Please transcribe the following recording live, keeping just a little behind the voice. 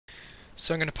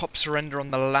So I'm going to pop surrender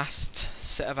on the last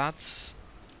set of ads,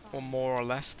 or more or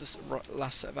less this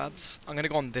last set of ads. I'm going to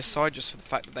go on this side just for the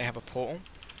fact that they have a portal.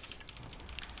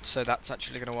 So that's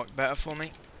actually going to work better for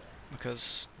me,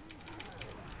 because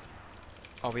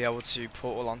I'll be able to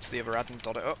portal onto the other ad and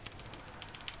dot it up.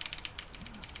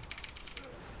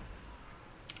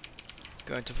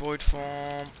 Go into void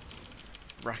form,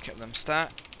 rack up them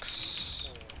stacks.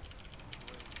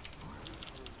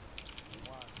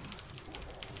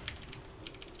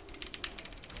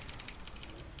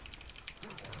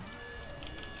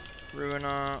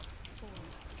 Ruiner.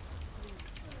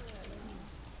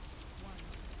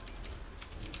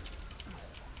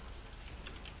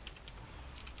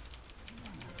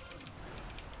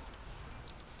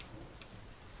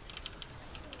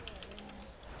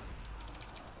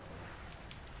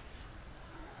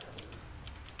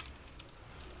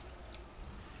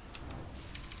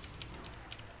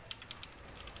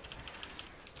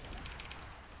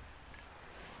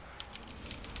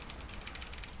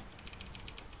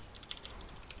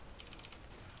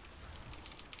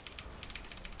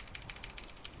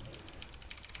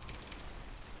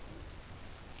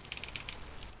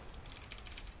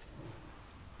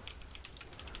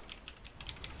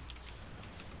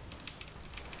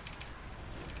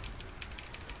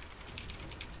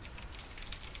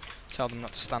 Tell them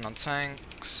not to stand on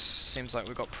tanks. Seems like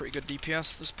we've got pretty good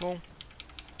DPS this pull.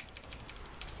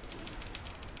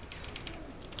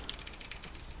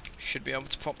 Should be able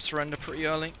to pop surrender pretty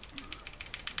early.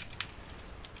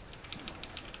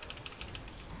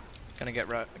 Gonna get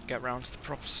round to the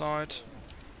proper side.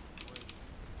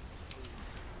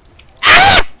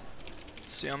 Ah!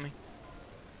 See on me.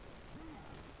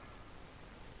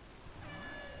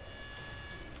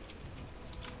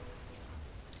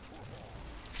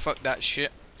 Fuck that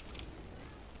shit.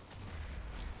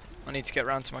 I need to get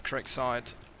round to my correct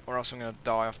side, or else I'm gonna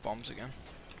die off bombs again.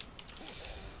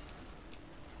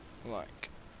 Like,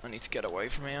 I need to get away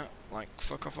from here. Like,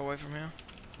 fuck off away from here.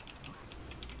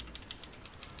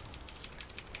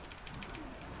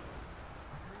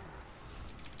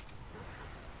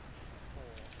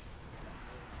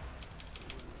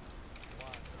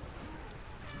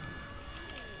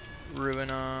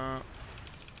 Ruiner.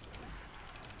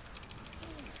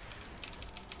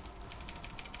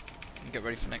 Get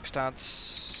ready for next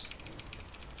ads.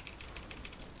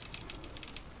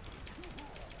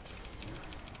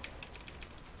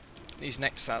 These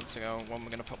next ads are when we're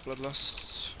going to pop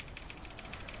Bloodlust.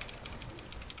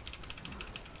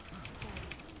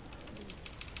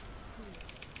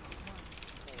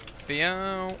 Be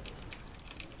out.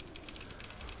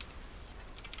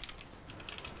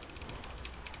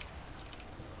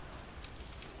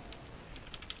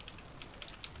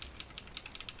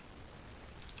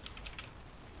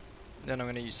 Then I'm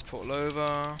going to use the portal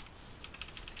over.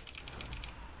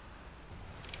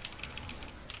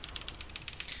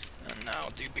 And now I'll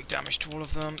do big damage to all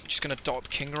of them. Just going to dot up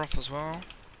Kingroth as well.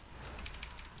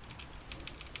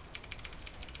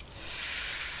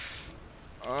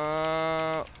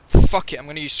 Fuck it, I'm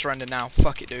going to use surrender now.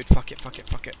 Fuck it, dude. Fuck it, fuck it,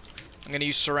 fuck it. I'm going to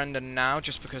use surrender now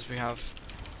just because we have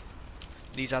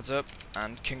these ads up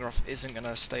and Kingroth isn't going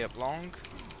to stay up long.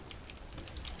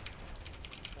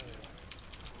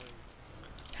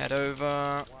 Head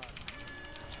over,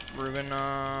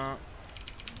 Ruiner.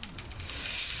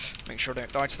 Make sure I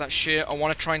don't die to that shit. I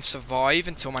want to try and survive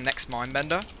until my next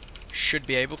Mindbender. Should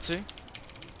be able to.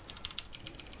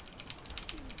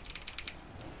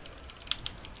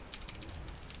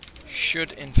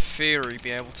 Should, in theory, be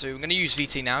able to. I'm going to use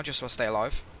VT now, just so I stay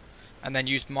alive. And then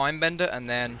use Mindbender, and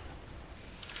then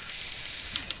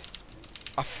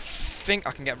I think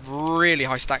I can get really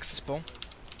high stacks this pull.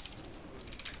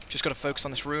 Just gotta focus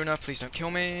on this Ruiner, please don't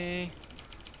kill me.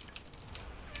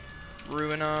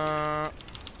 Ruiner.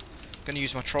 Gonna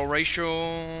use my Troll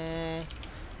Racial,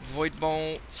 Void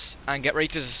Bolts, and get ready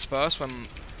to disperse when,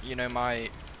 you know, my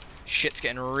shit's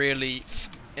getting really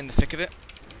in the thick of it.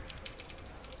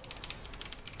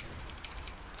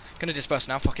 Gonna disperse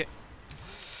now, fuck it.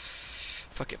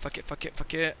 Fuck it, fuck it, fuck it,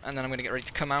 fuck it. And then I'm gonna get ready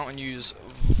to come out and use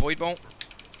Void Bolt.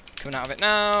 Coming out of it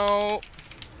now.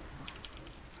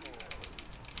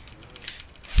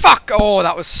 Fuck! Oh,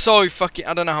 that was so fucking...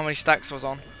 I don't know how many stacks I was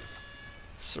on.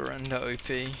 Surrender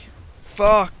OP.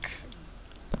 Fuck!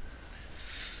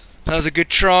 That was a good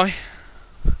try.